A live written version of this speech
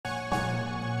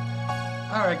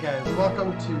Alright guys,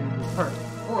 welcome to part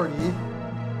 40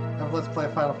 of Let's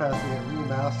Play Final Fantasy VIII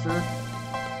Remaster,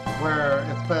 where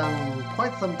it's been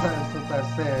quite some time since I've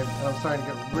saved, and I'm starting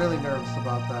to get really nervous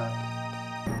about that.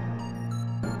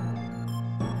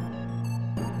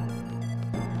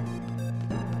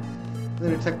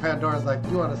 Then you check Pandora's like,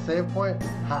 you want a save point?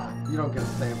 Ha! You don't get a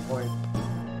save point.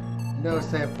 No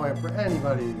save point for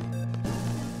anybody.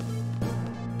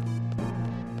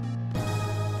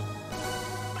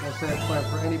 No save point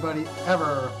for anybody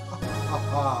ever. Ha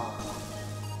ha.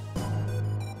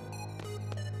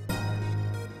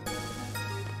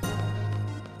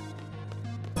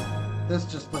 This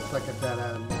just looks like a dead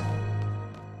end.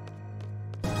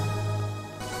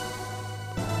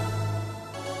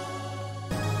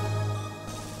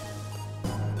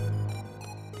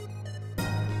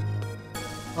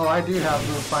 Oh, I do have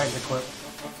move find equipped.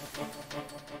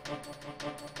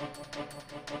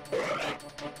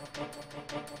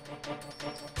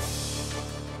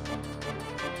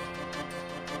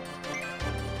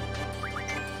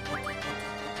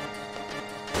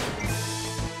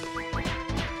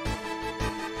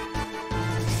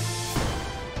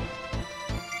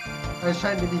 I was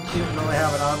trying to be cute and only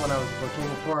have it on when I was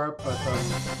looking for it, but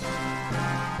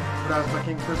when I was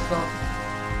looking for stuff.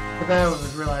 But then I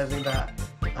was realizing that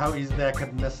how easily I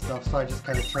could miss stuff, so I just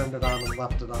kind of turned it on and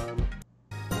left it on.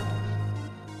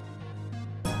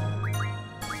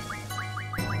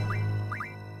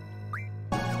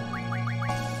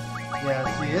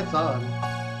 Yeah, see, it's on.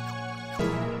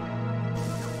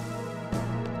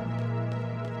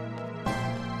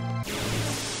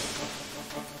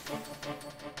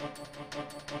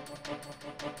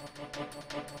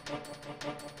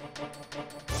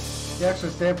 The extra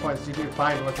save points you do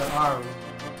find with the arm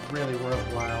really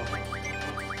worthwhile.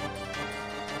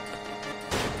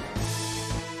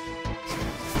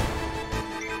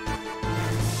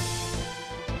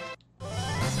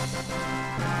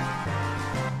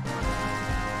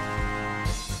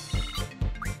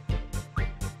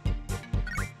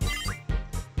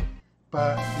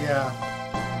 But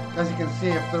yeah, as you can see,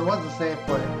 if there was a save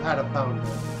point, I'd have found it.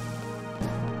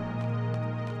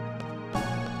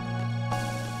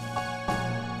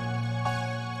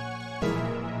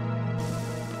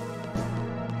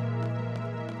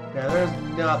 Yeah, there's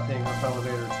nothing with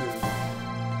Elevator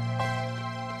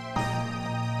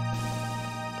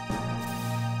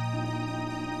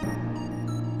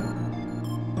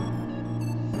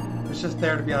 2. It's just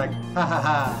there to be like, ha ha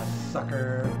ha,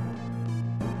 sucker.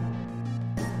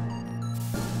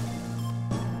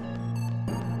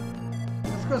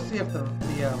 Let's go see if the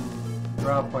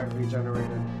draw point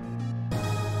regenerated.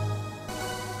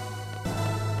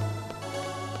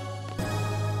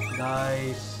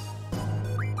 Nice.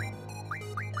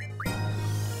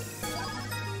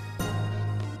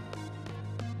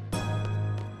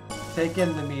 Take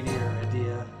in the meteor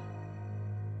idea.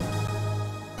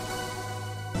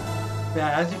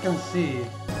 Yeah, as you can see,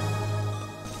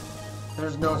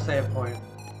 there's no save point.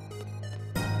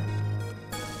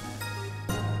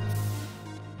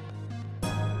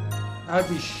 I'd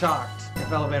be shocked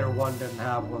if Elevator 1 didn't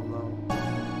have one though.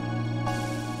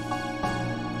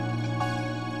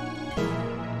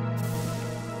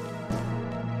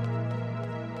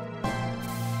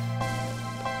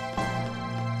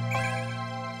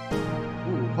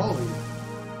 Holy.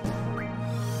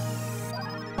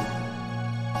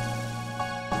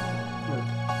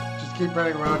 Just keep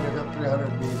running around, you'll get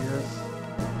 300 meteors.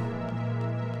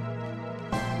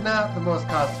 Not the most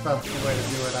cost-effective way to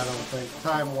do it, I don't think,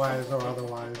 time-wise or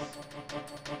otherwise.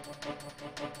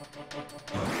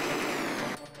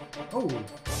 Oh!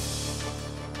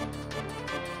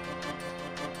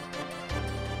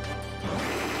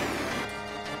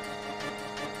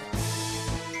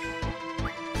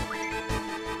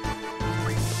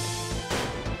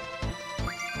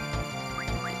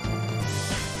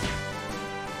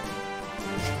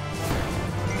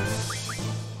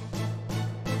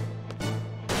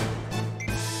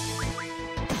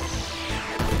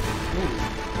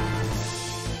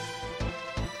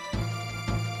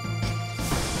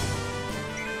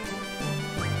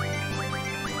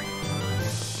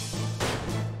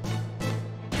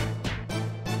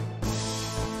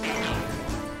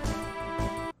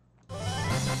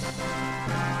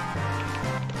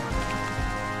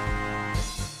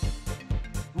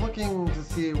 Looking to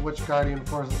see which Guardian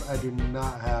Forces I do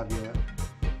not have yet.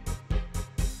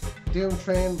 Doom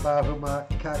Train, Bahamut,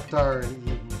 Cactar, and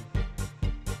Eden.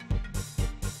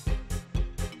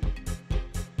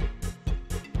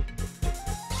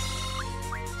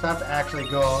 So I have to actually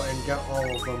go and get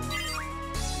all of them.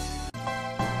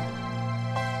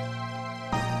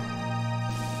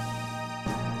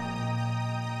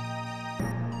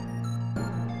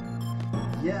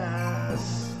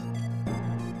 Yes!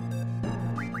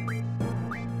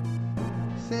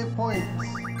 Save points!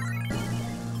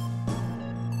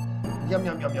 Yum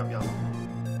yum yum yum yum.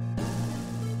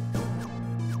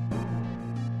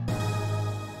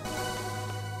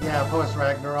 Yeah, post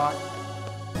Ragnarok.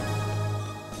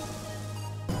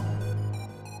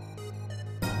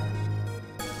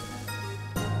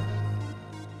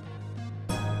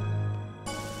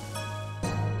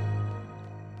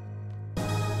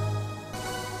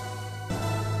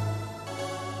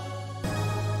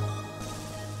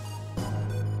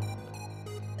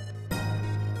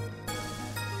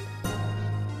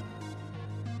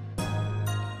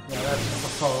 Yeah, that's just a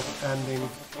faux ending.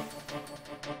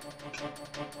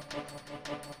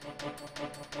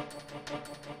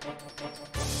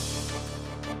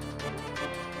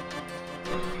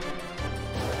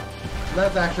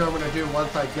 That's actually what I'm going to do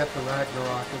once I get the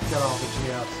Ragnarok, is get all the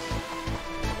GFs.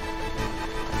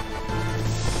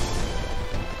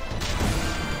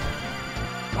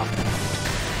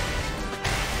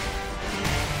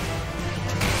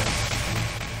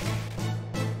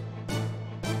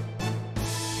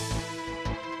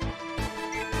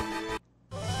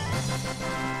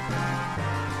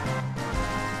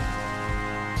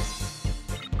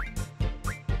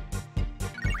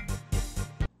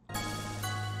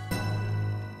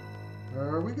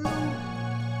 There we go.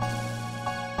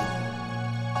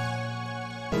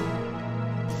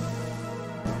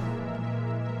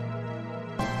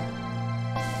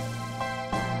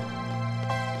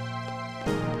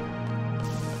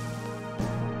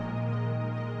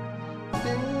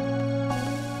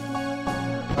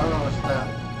 Oh, what's that?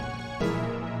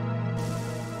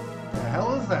 The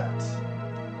hell is that?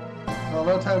 Well,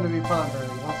 no time to be pondering.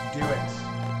 Let's do it.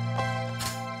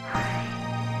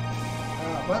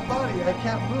 My body, I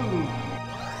can't move.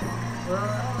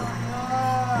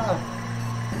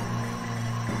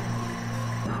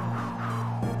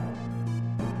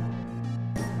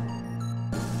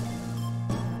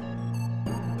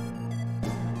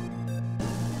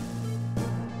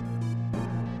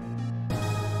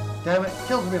 Damn it,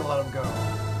 kills me to let him go.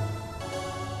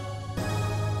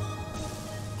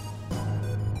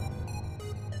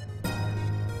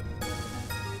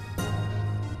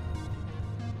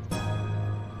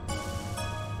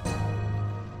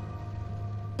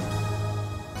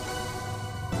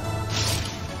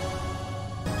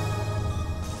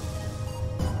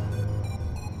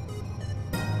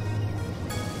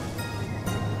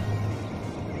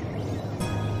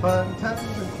 Fun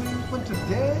times in Cleveland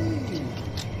today!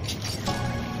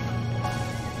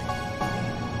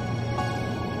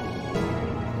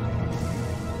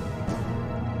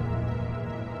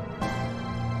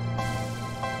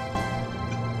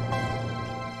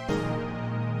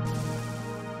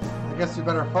 I guess you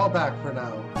better fall back for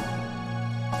now.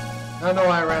 I know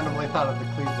I randomly thought of the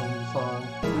Cleveland song.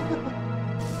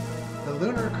 The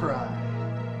Lunar Cry.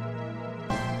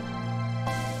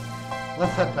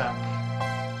 Let's head back.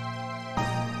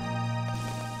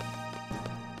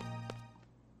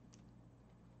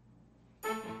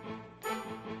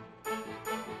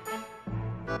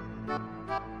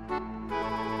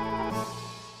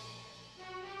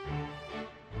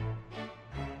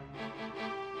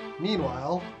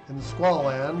 Meanwhile, in Squall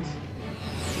Land,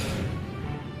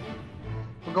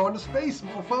 we're going to space,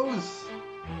 mofos!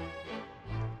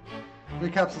 3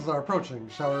 capsules are approaching.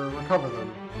 Shall we recover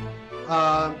them?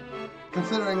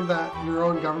 Considering that your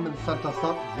own government sent us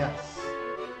up, yes.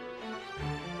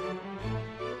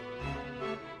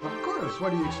 Of course,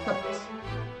 what do you expect?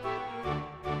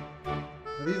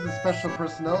 Are these the special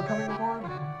personnel coming aboard?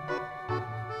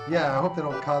 Yeah, I hope they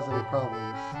don't cause any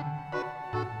problems.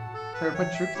 Should we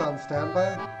put troops on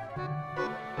standby?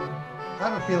 I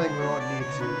have a feeling we won't need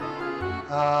to.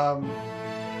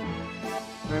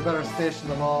 We better station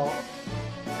them all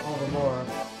the more.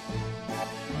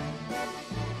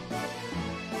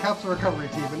 Capsule recovery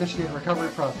team, initiate recovery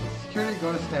process. Security,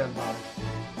 go to standby.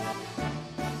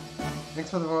 Thanks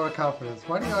for the vote of confidence.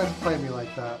 Why do you always play me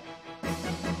like that?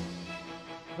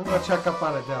 I'm gonna check up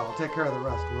on Adele. Take care of the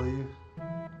rest, will you?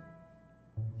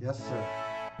 Yes, sir.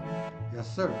 Yes,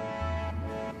 sir.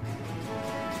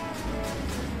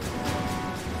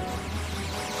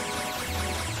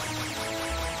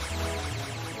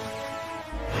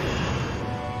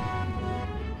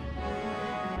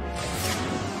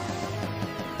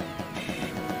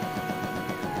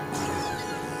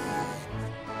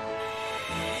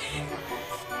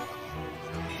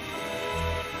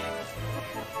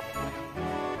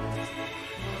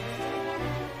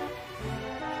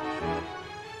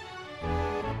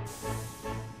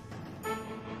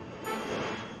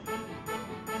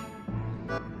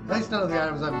 At least none of the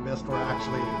items I missed were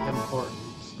actually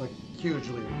important, like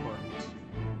hugely important.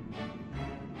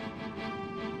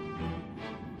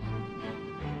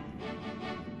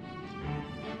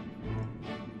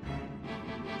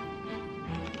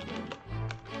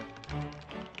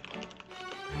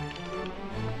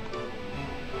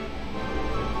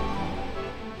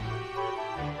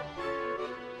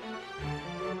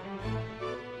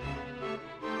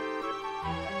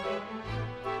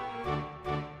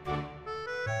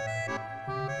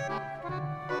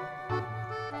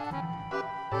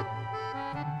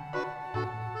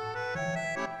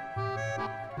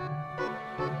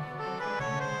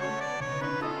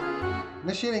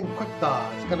 Initiating quick thaw.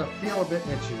 It's gonna feel a bit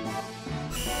itchy.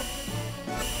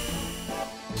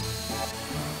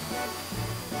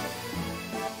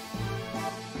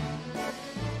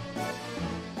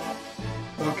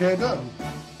 Okay, done.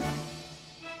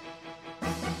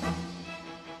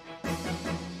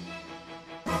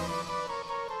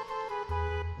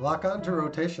 Lock on to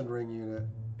rotation ring unit.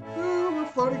 Ooh, we're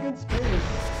floating in space.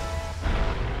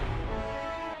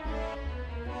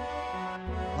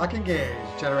 Lock engage,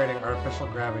 generating artificial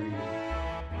gravity.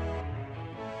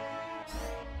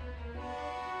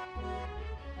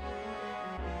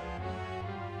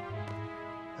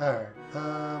 Alright,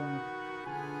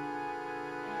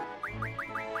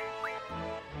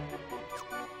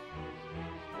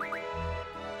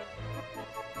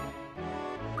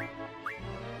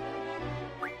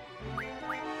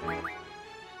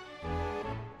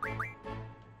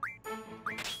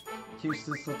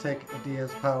 Hustis will take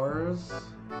Adia's powers.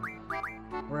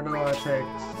 Renoa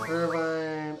takes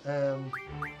Irvine, and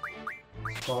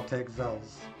Squall takes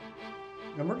Zell's.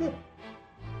 And we're good.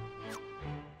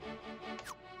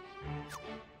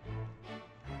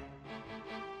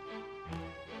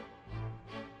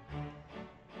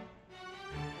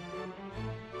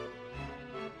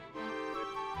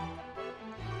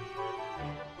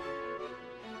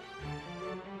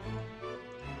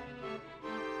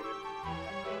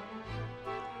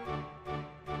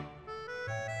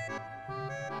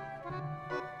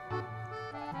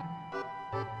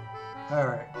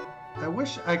 Alright. I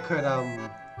wish I could,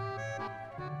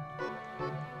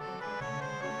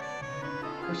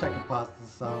 wish I could pause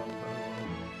this out.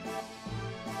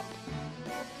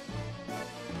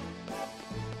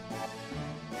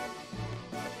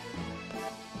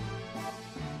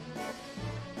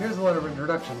 Here's a letter of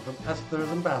introduction from Esther's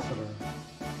ambassador.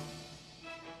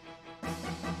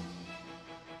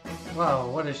 Wow,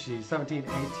 what is she? 17,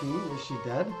 18? Is she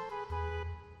dead?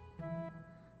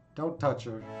 Don't touch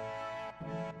her.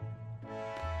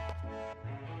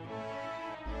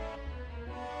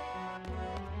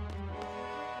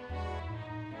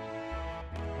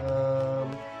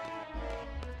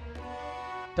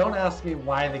 Don't ask me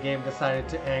why the game decided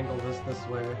to angle this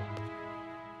way.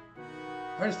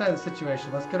 I understand the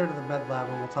situation. Let's get her to the med lab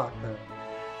and we'll talk there.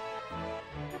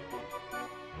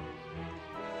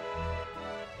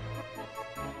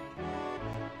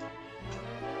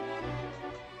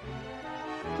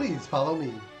 Please follow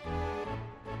me.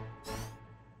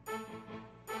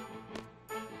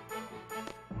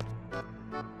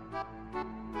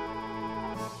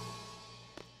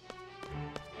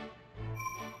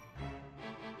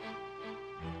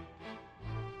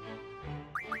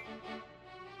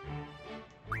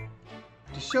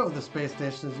 Show the space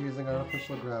station is using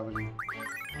artificial gravity.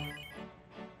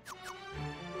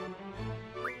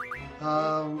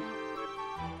 Oh,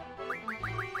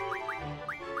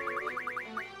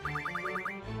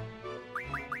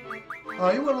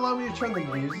 you wouldn't allow me to turn the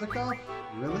music off?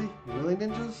 Really? Really,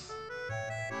 ninjas?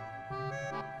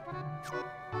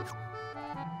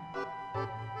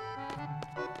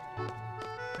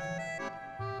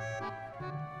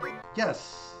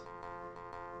 Yes.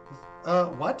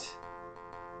 What?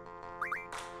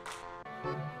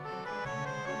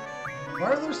 Why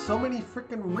are there so many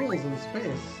freaking rules in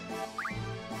space?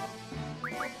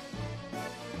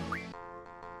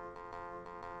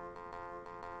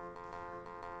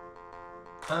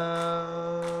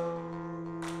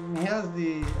 He has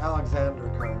the Alexander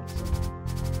card, so.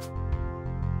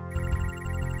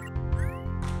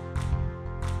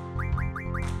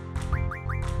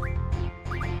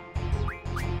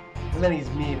 And then he's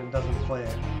mean and doesn't play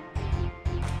it.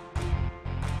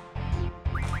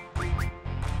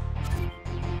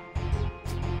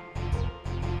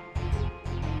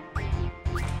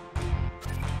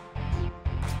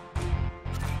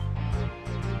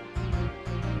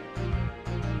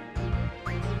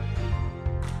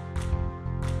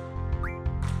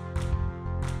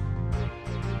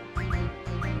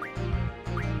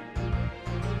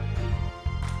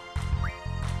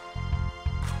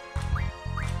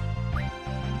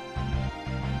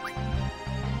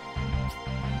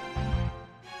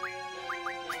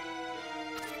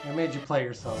 made you play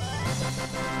yourself.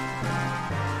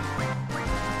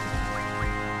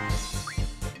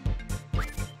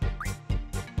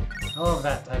 Oh,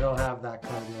 that. I don't have that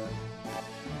card yet.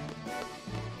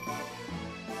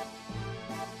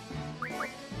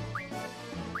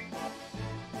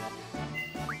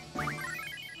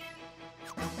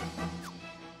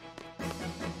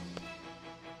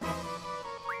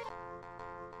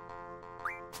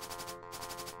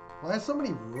 Why so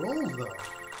many rules, though?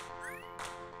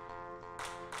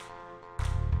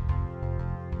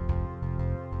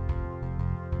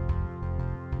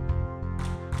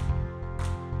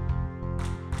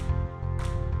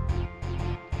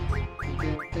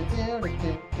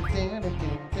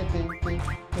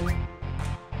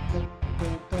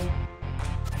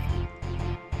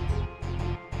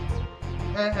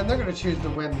 And they're gonna choose to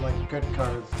win like good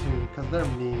cards too, because they're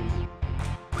mean.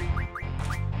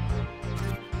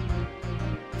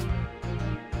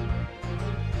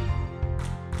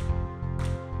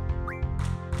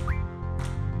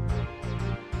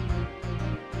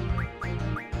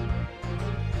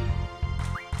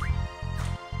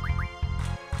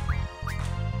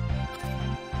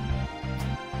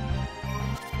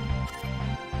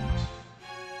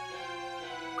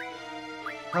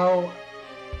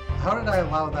 How did I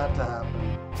allow that to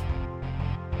happen?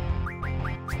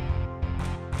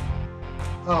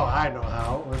 Oh, I know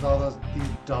how. It was all these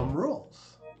dumb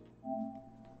rules.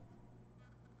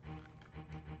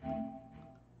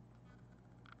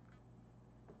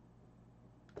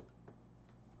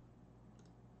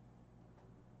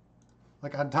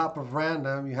 Like on top of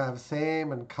random, you have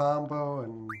same and combo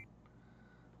and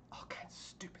all kinds of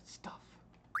stupid stuff.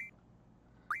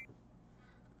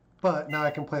 But now I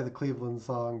can play the Cleveland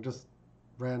song just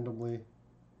randomly.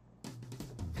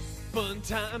 Fun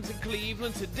times in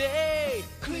Cleveland today,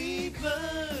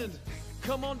 Cleveland.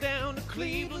 Come on down to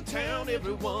Cleveland town,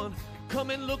 everyone. Come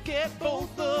and look at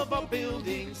both of our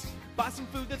buildings. Buy some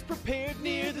food that's prepared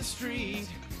near the street.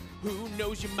 Who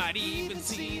knows, you might even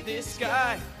see this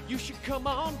guy. You should come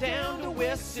on down to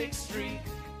West 6th Street.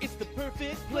 It's the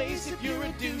perfect place if you're a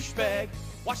douchebag.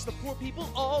 Watch the poor people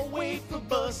all wait for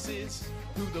buses.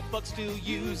 Who the fuck still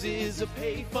uses a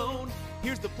payphone?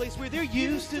 Here's the place where there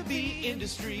used to be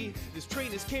industry. This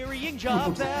train is carrying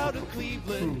jobs out of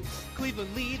Cleveland.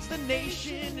 Cleveland leads the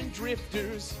nation in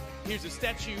drifters. Here's a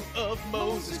statue of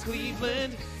Moses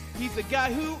Cleveland. He's the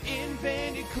guy who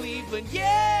invented Cleveland.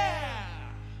 Yeah!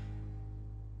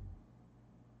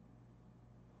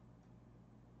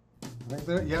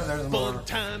 Yeah, there's more. Fun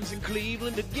times in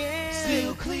Cleveland again.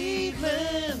 Still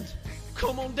Cleveland.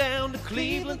 Come on down to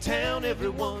Cleveland town,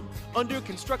 everyone. Under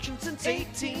construction since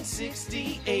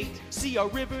 1868. See our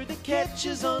river that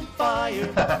catches on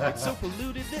fire. It's so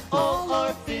polluted that all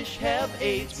our fish have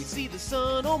AIDS. We see the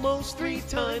sun almost 3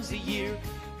 times a year.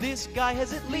 This guy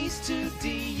has at least 2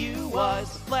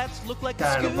 DUIs. The flats look like a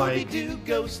Scooby-Doo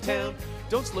ghost town.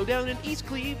 Don't slow down in East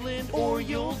Cleveland or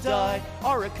you'll die.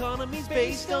 Our economy's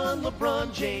based on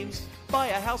LeBron James. Buy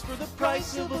a house for the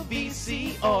price of a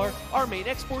VCR. Our main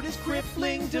export is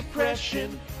crippling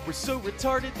depression. We're so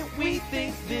retarded that we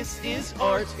think this is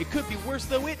art. It could be worse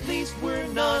though, at least we're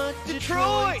not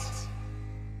Detroit.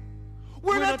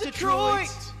 We're not Detroit.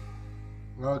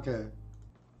 Okay.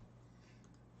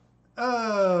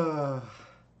 I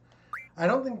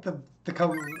don't think the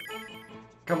come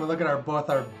and look at both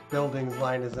our buildings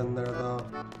line is in there though.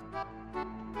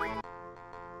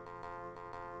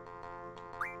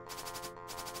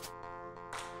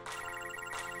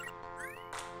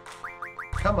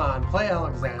 Come on, play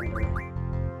Alexander.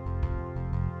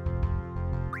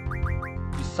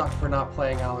 You suck for not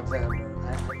playing Alexander.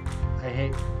 I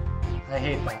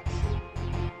hate that.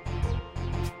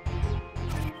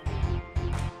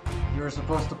 You were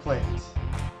supposed to play it.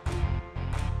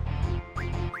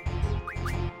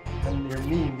 And you're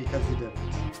mean because you didn't.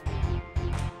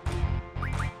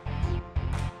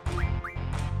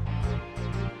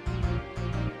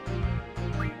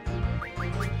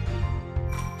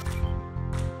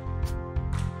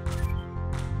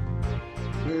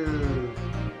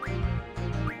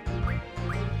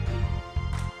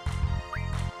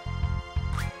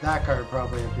 That card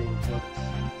probably is being flipped.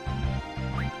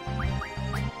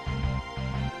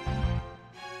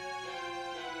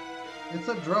 It's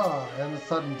a draw and a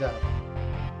sudden death.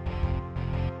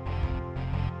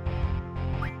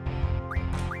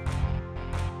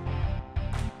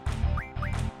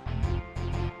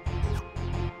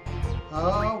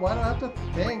 Oh, why do I have to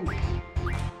think?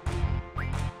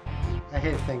 I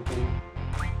hate thinking.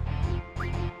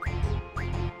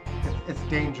 It's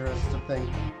dangerous to think.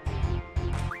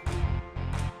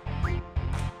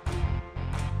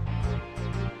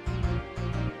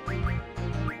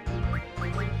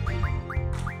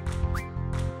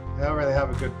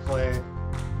 have a good play.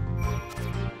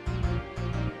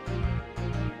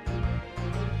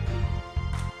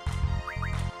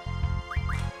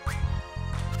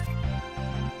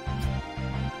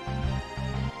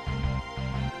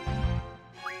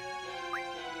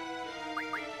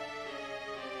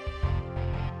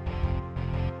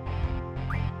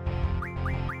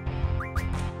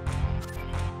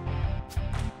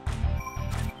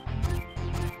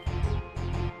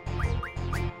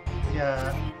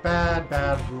 Yeah,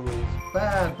 bad rules.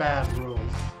 Bad rules.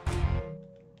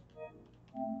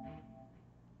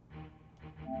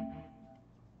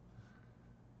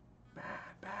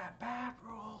 Bad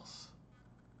rules.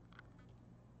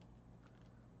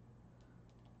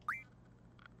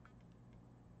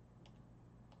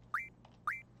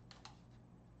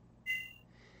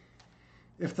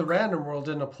 If the random rule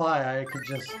didn't apply, I could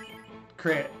just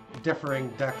create differing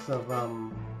decks of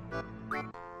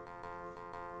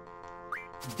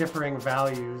differing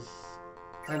values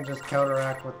and just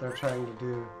counteract what they're trying to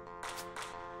do.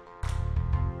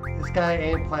 This guy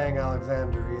ain't playing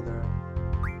Alexander either.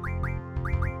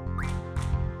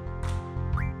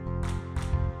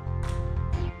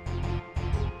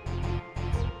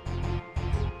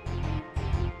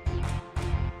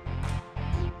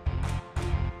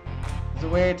 There's a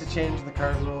way to change the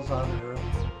card rules on Earth.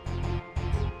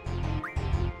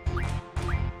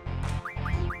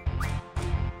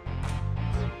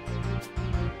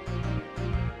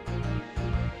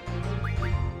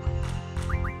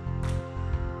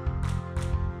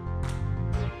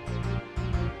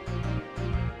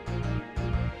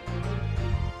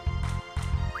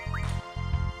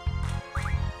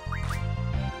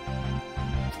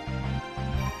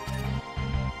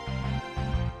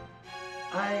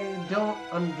 I don't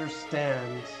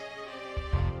understand.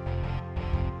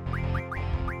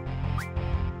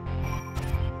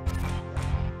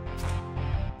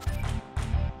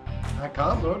 I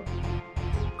comboed,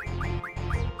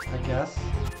 I guess.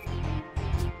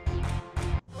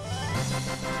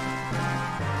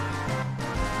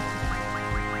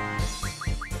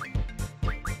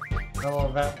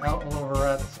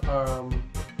 Overrettes,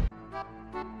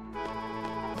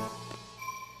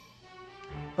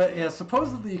 but yeah,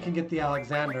 supposedly you can get the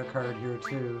Alexander card here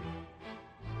too.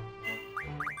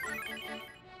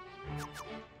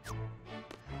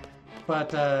 But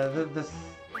this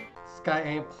guy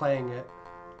ain't playing it.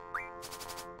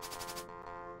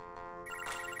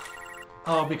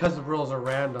 Oh, because the rules are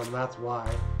random, that's why.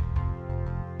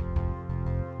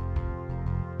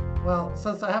 Well,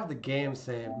 since I have the game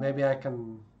saved, maybe I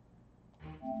can...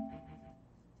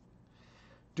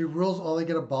 Do rules only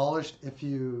get abolished if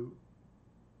you...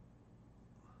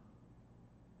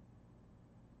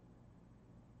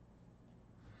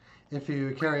 if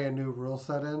you carry a new rule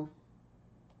set in?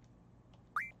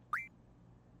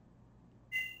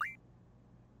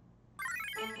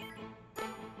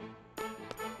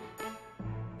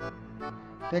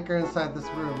 Take her inside this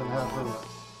room and have her rest.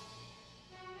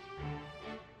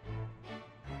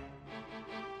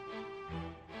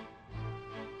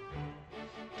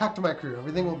 Talk to my crew.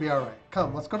 Everything will be alright.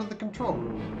 Come, let's go to the control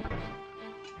room.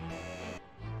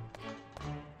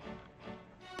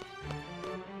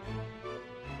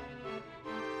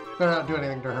 Better not do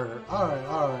anything to hurt her. Alright,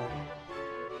 alright.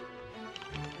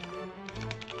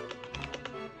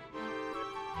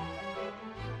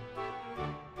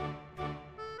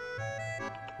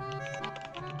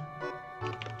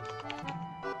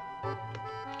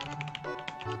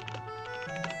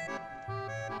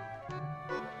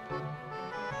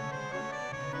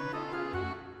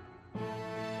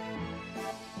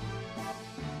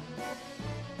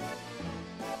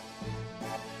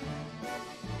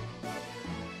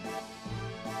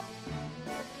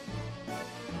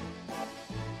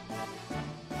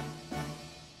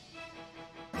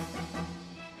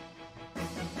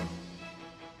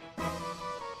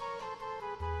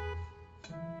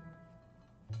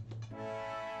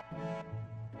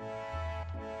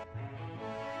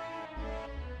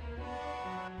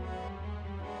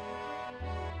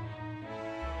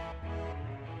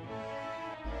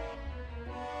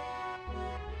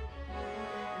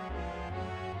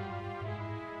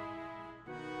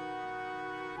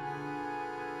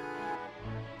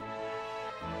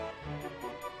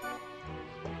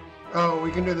 Oh,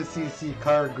 we can do the CC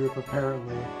card group,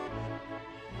 apparently.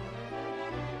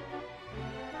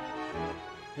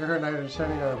 You're her knight in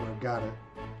shining armor. Got it.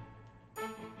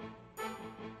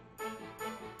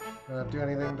 Not do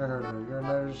anything to hurt her. You're a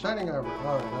knight in shining armor.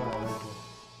 Alright,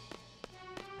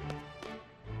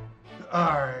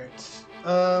 Alright.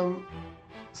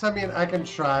 So, I mean, I can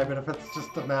try, but if it's just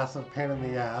a massive pain in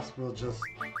the ass, we'll just...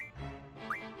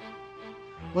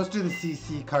 Let's do the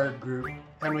CC card group,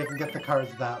 and we can get the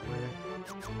cards that way.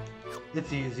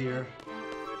 It's easier.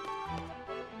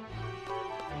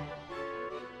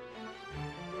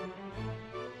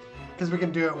 Because we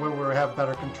can do it when we have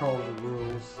better control of the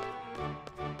rules.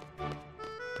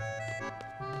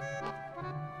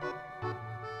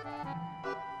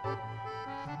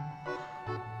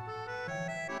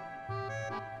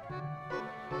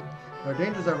 There are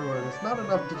dangers everywhere, and it's not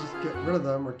enough to just get rid of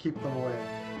them or keep them away.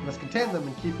 You must contain them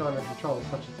and keep them under control,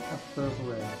 such as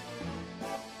FFVIII.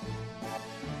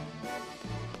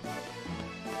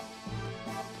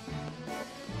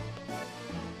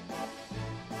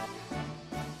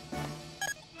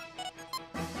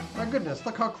 My goodness,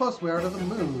 look how close we are to the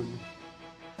moon.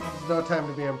 There's no time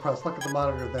to be impressed. Look at the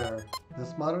monitor there.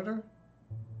 This monitor?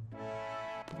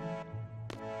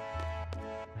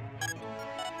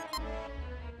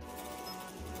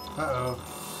 Uh-oh.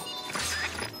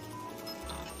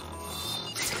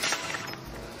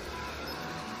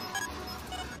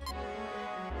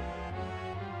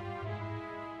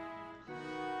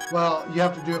 Well, you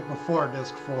have to do it before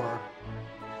disc 4.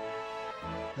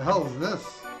 The hell is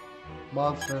this?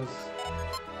 Monsters.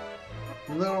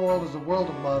 The lunar world is a world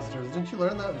of monsters. Didn't you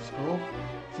learn that in school?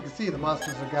 As you can see, the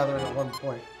monsters are gathering at one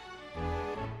point.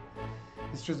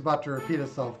 History is about to repeat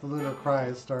itself. The lunar cry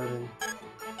is starting.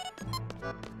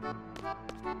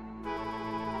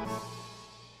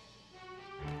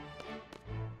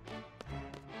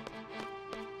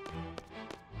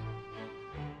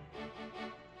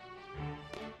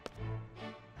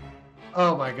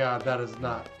 Oh my god, that is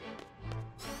not.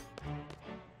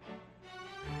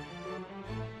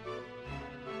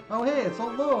 Oh hey, it's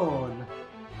alone!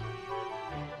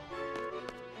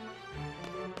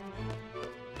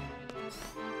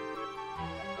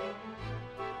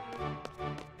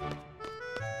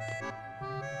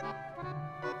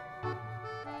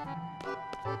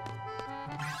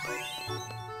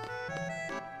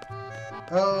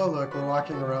 Oh look, we're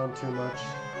walking around too much.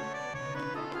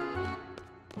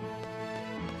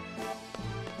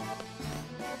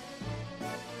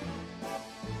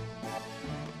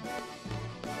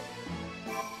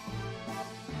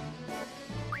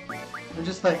 I'm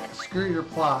just like, screw your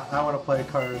plot, I want to play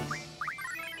cards.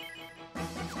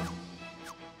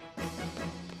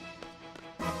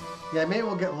 Yeah, maybe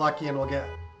we'll get lucky and we'll get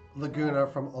Laguna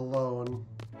from Alone.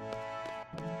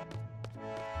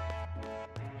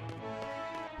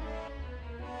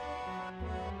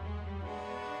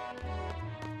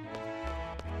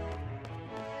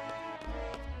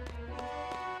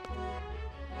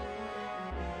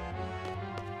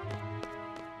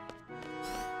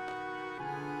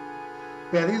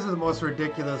 Yeah, these are the most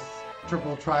ridiculous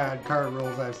triple triad card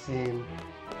rules I've seen.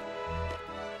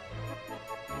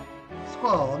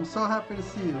 Squall, I'm so happy to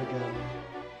see you again.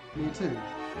 Me too.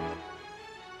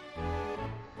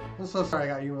 I'm so sorry I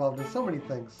got you involved in so many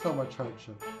things, so much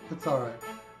hardship. It's alright.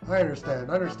 I understand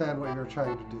what you're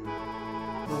trying to do.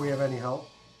 Will we have any help?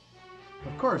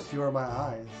 Of course, you are my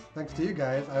eyes. Thanks to you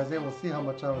guys, I was able to see how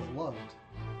much I was loved.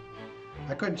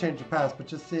 I couldn't change the past, but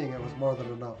just seeing it was more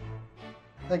than enough.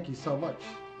 Thank you so much.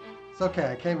 It's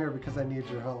okay, I came here because I need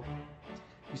your help.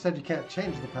 You said you can't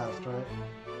change the past, right?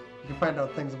 You can find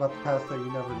out things about the past that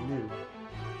you never knew.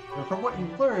 And from what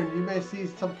you've learned, you may see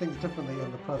some things differently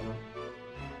in the present.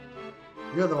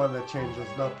 You're the one that changes,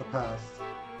 not the past.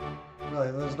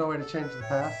 Really, there's no way to change the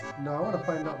past? No, I want to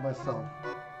find out myself.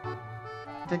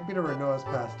 Take me to Renoa's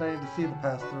past. I need to see the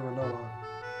past through Renoa.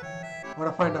 I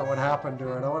want to find out what happened to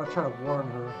her, and I want to try to warn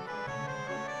her.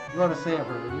 You want to save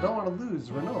her. You don't want to lose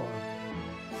Renoa.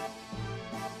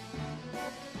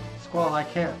 Squall, I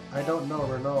can't. I don't know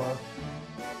Renoa.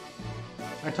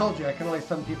 I told you, I can only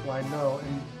send people I know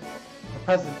in the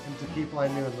present into people I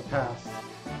knew in the past.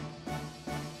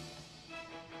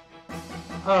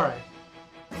 Alright.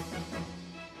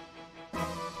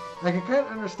 I can kind of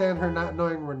understand her not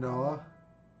knowing Renoa.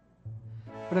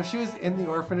 But if she was in the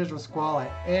orphanage with Squall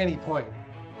at any point,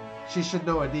 she should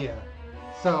know Adia.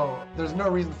 So, there's no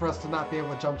reason for us to not be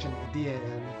able to junction Adia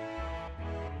in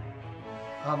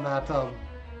on that,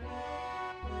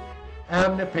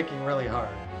 I'm nitpicking really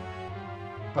hard.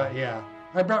 But yeah,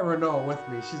 I brought Renoa with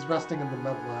me. She's resting in the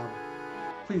med lab.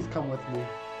 Please come with me.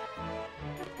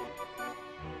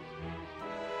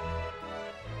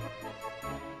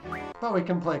 But we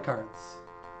can play cards.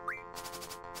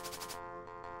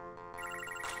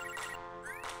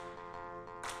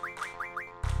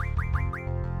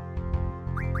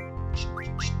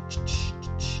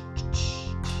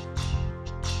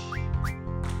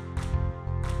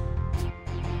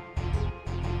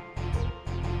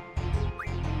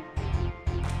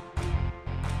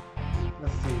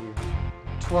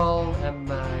 12 and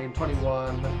 9,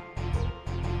 21.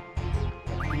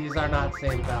 These are not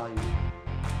same value.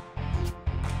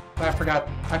 I forgot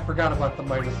about the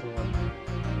 -1.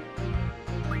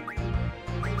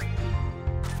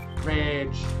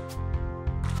 Rage.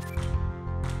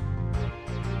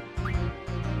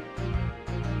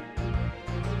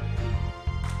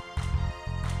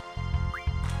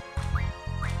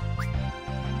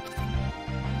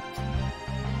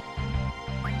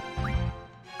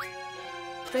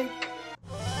 Think.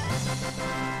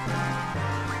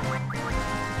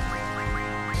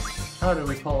 How did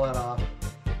we pull that off?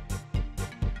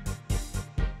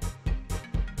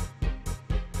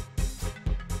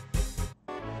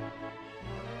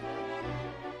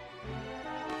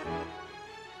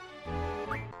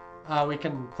 We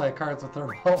can play cards with her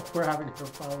while we're having her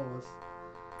follow us.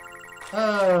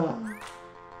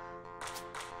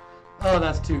 Oh,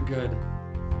 that's too good.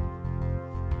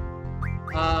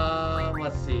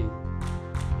 Let's see.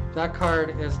 That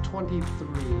card is 23.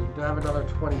 Do I have another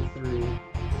 23?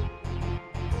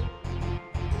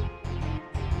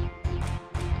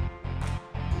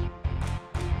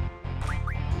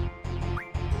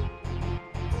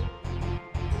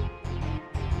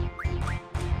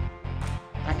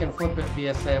 I can flip it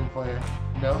via Sam Play.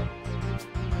 No?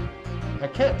 I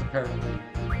can't, apparently.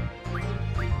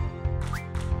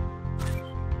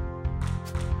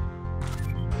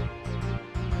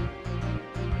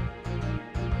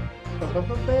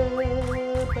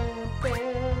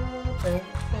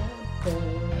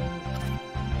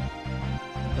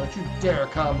 Don't you dare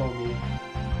combo me.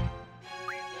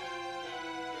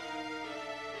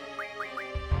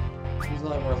 He's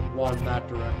only worth 1 in that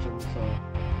direction, so...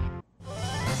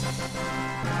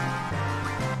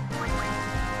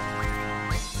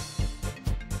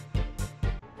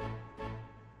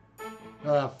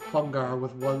 Fungar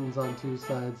with 1s on 2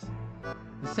 sides.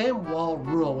 The same wall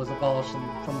rule was abolished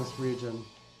from this region.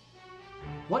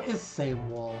 What is same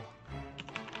wall?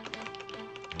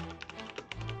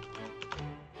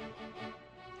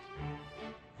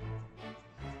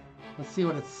 Let's see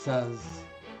what it says.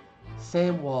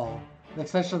 Same wall. An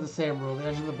extension of the same rule. The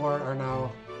edges of the board are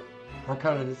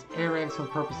counted as A ranks for the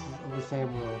purposes of the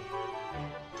same rule.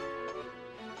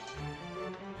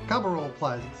 Combo rule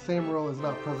applies. If the same rule is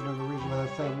not present in the region that has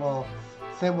the same wall,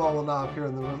 the same wall will not appear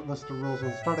in the list of rules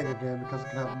when starting a game because it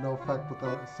can have no effect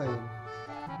without the same.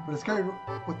 But it's carried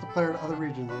with the player in other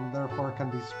regions and therefore can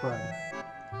be spread.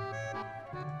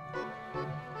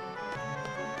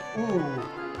 Ooh,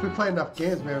 if we play enough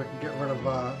games, maybe we can get rid of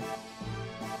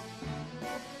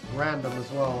random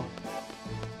as well.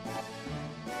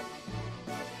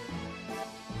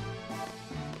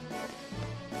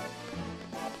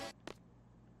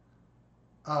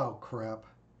 Oh crap.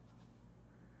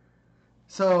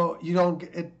 So you don't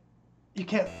get it, you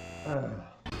can't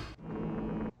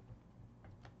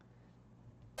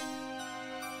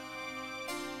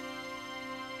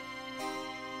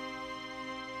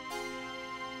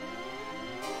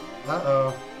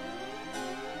Uh-oh.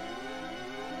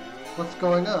 What's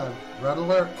going on? Red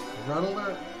alert. Red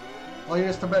alert. All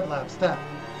units to med lab. Step.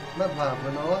 Med lab,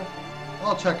 Renola.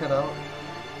 I'll check it out.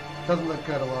 Doesn't look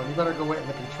good alone. You better go wait in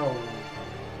the control room.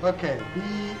 Okay, be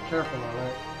careful,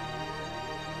 alright?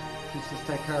 Let's just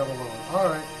take care of it alone.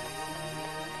 Alright.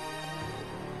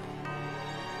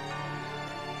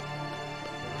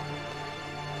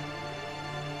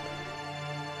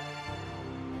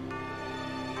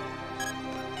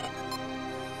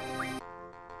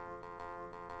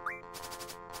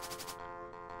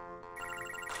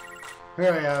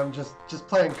 Here I am, just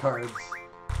playing cards.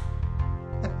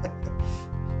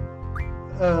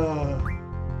 Alright.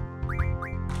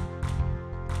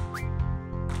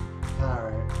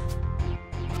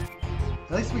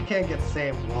 At least we can't get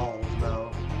same walls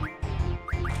now.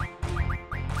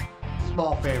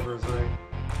 Small favors, right?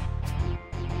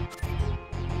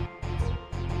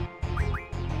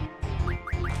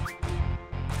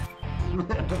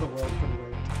 End of the world can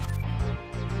wait.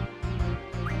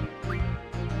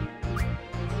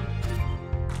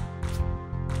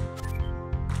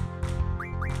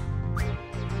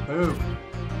 Boom.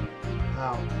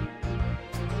 Ow.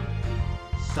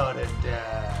 Sudden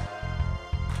death.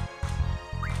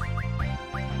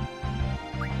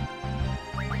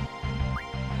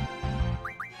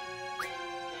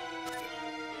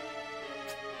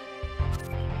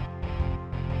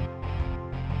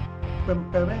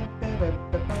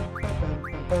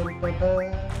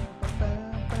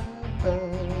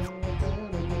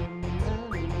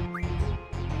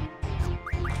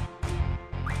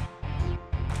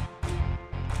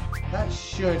 That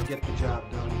should get the job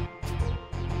done.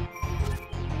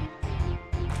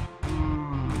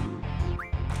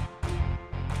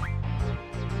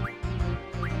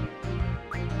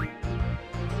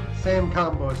 Same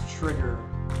combos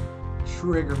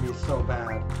trigger me so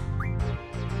bad.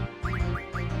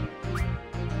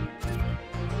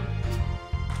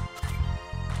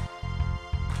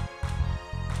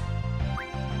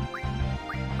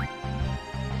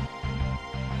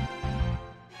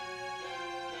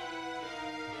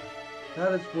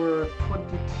 That is worth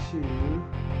 22.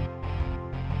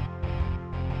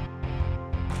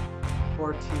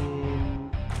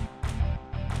 14.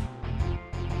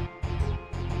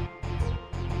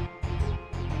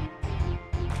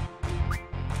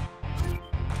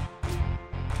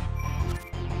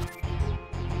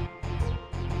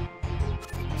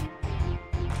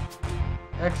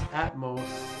 X Atmos.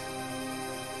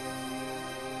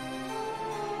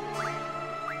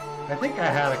 I think I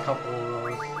had a couple of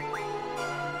those.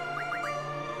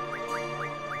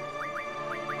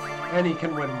 And he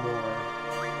can win more.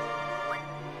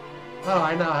 Oh,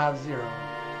 I now have 0.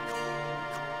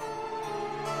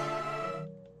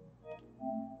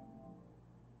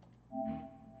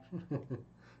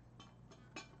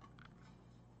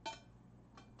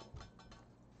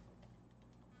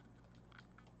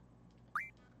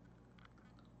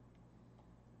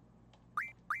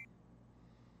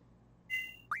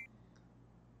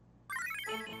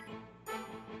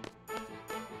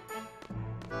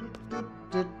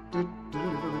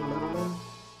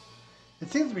 It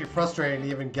seems to be frustrating to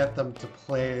even get them to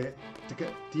play, to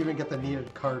even get the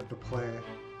needed card to play.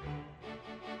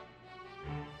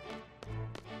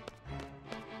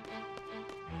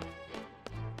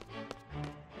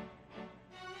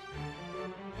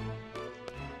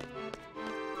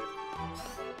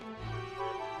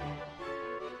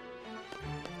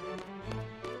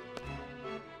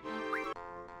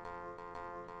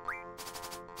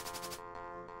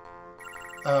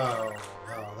 Oh,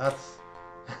 no, that's...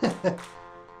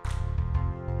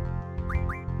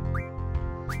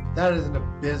 That is an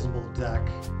abysmal deck.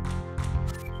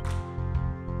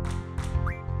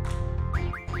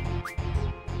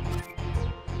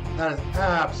 That is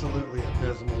absolutely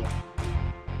abysmal.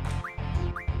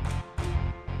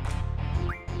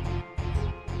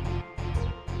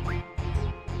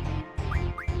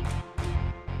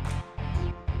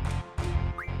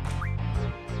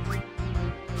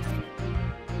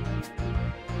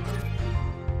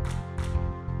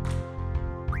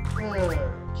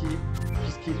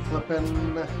 Keep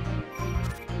flipping.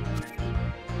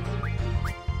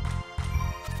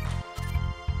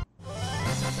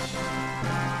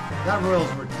 That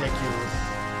rule's ridiculous.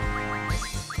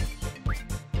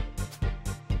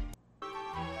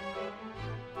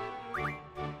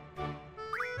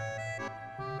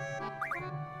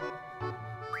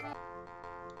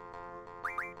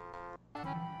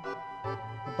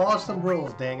 Abolish some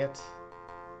rules, dang it.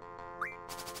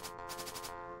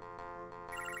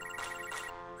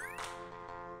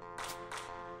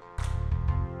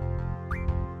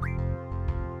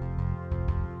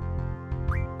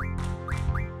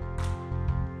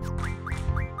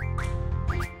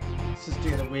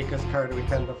 Weakest card we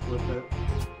can to flip it.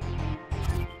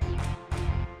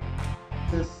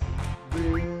 This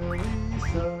really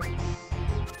sucks.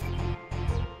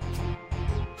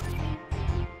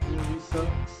 Really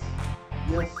sucks.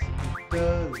 Yes, it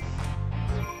does.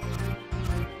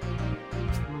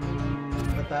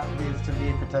 But that leads to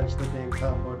me potentially being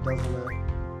comboed, doesn't it?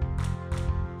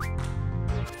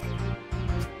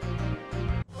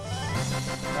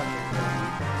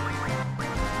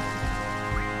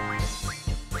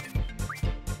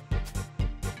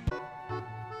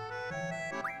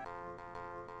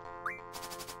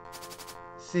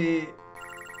 See,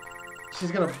 she's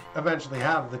gonna eventually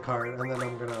have the card, and then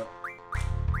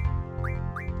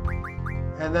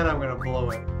I'm gonna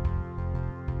blow it.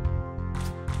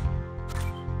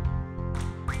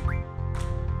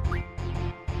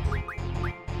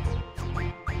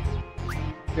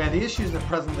 Yeah, the issues that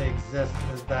presently exist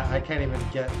is that I can't even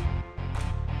get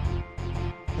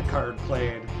the card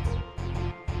played.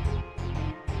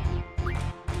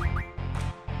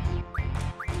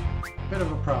 Bit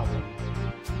of a problem.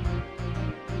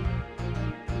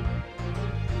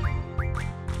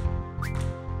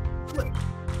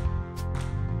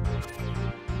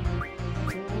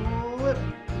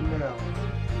 No.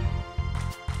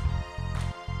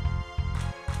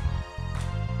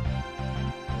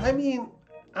 I mean,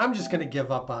 I'm just gonna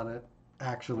give up on it,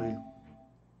 actually.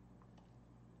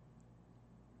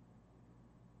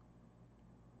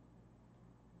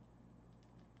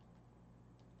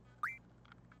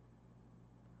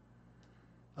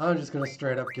 I'm just gonna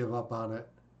straight up give up on it.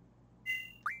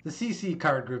 The CC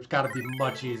card group's gotta be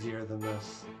much easier than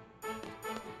this.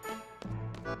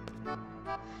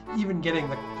 even getting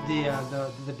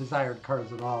the desired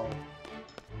cards at all.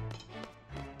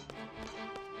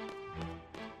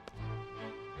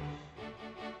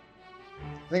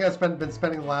 I think I've been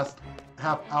spending the last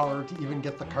half hour to even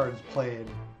get the cards played.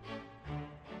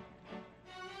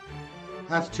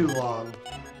 That's too long.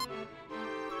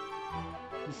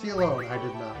 You see alone? I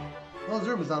did not. Lo's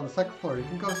room is on the second floor. You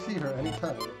can go see her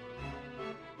anytime.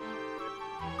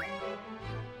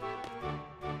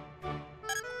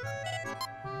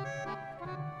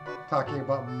 Talking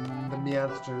about the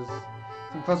meanders.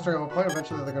 Some clustering on one point,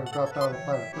 eventually they're going to drop down on the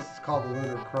planet. This is called the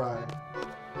lunar cry.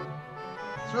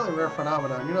 It's a really rare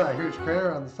phenomenon. You know that huge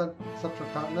crater on the central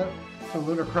continent? It's a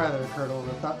lunar cry that occurred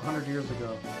over 100 years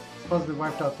ago. Supposedly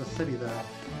wiped out the city there.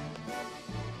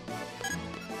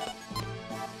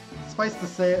 Suffice to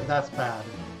say, that's bad.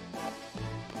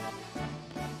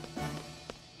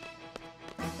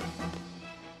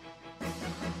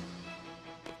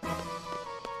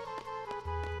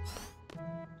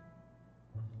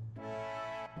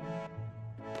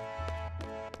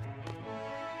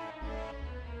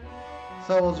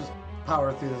 So we'll just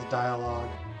power through this dialogue.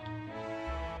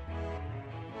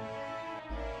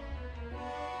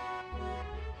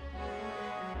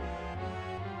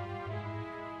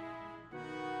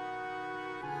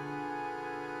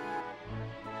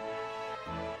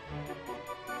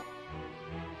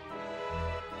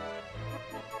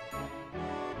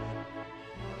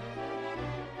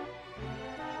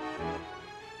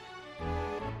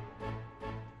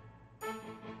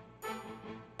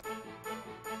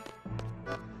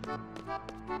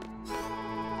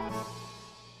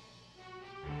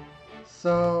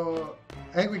 So,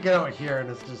 I think we get out here and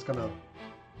it's just gonna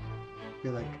be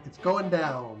like, it's going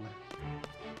down.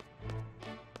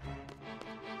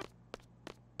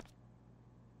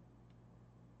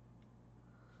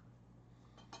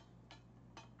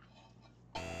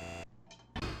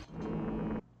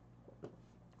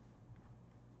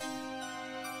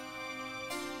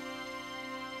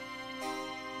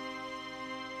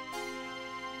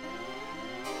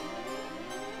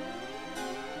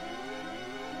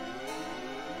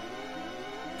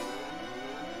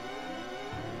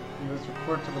 Let's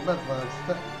report to the med lab.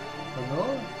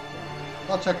 Hello?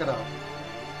 I'll check it out.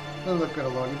 Doesn't look good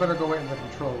alone. You better go wait in the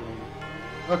control room.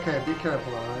 Okay, be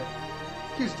careful, alright?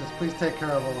 Eustace, please take care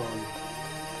of alone.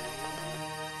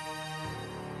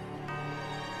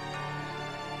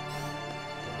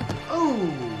 Oh!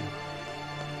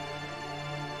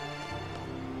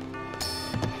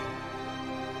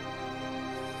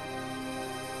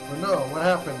 Oh no, what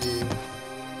happened to you?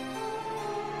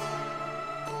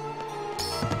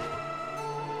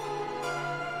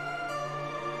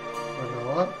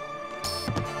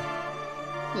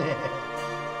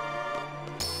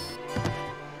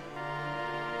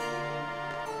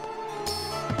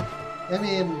 I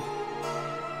mean,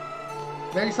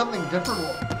 maybe something different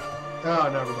will... Oh,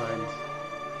 never mind.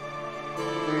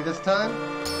 Maybe this time?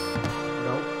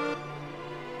 Nope.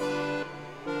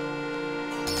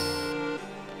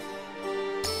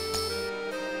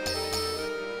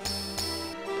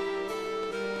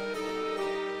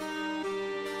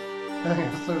 I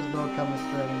guess there's no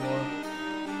chemistry anymore.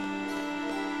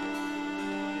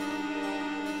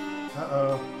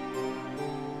 Uh-oh.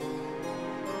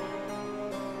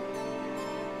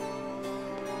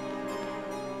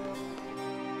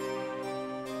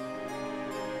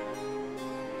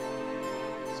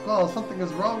 Squall, something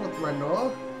is wrong with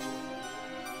Renault.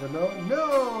 Renault?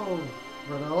 No!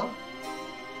 Renault?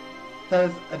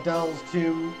 That is Adele's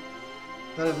tomb.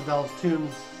 That is Adele's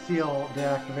tomb's seal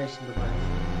deactivation device.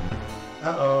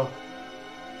 Uh-oh.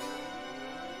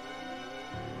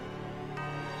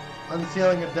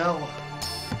 Unsealing Adele.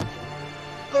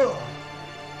 Ugh.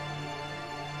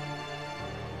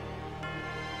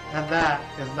 And that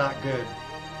is not good.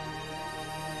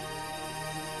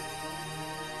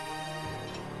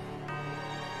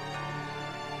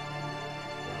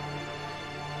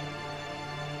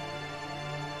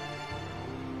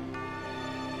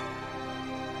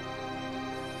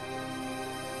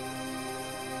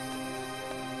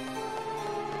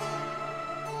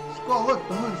 Squall, look,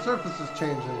 the moon's surface is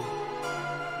changing.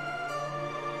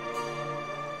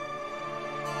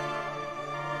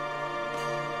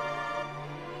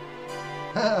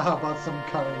 How about some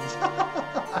cards?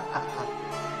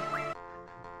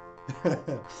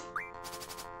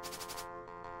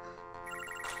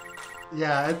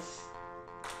 Yeah, it's...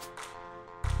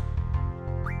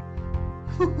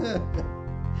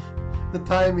 The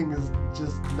timing is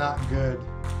just not good.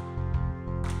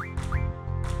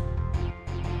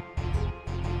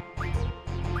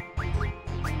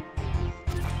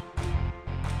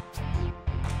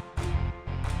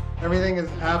 Everything is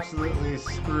absolutely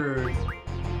screwed.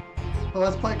 But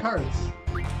let's play cards.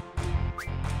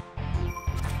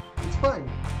 It's fine.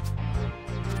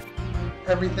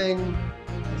 Everything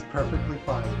is perfectly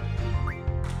fine.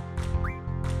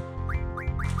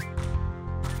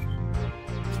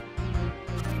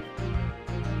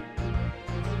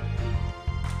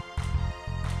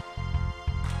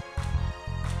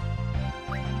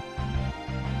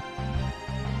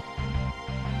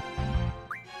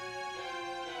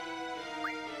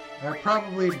 I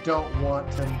probably don't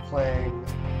want him playing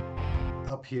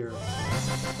up here.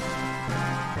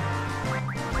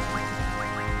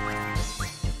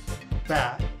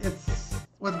 That. It's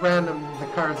with random, the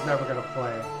card's never gonna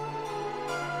play.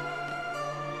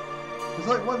 There's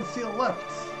like one seal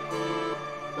left.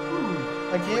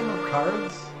 A game of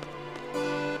cards?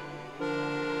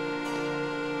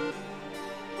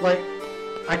 Like,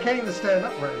 I can't even stand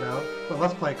up right now, but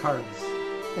let's play cards.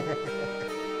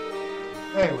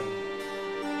 Anyway.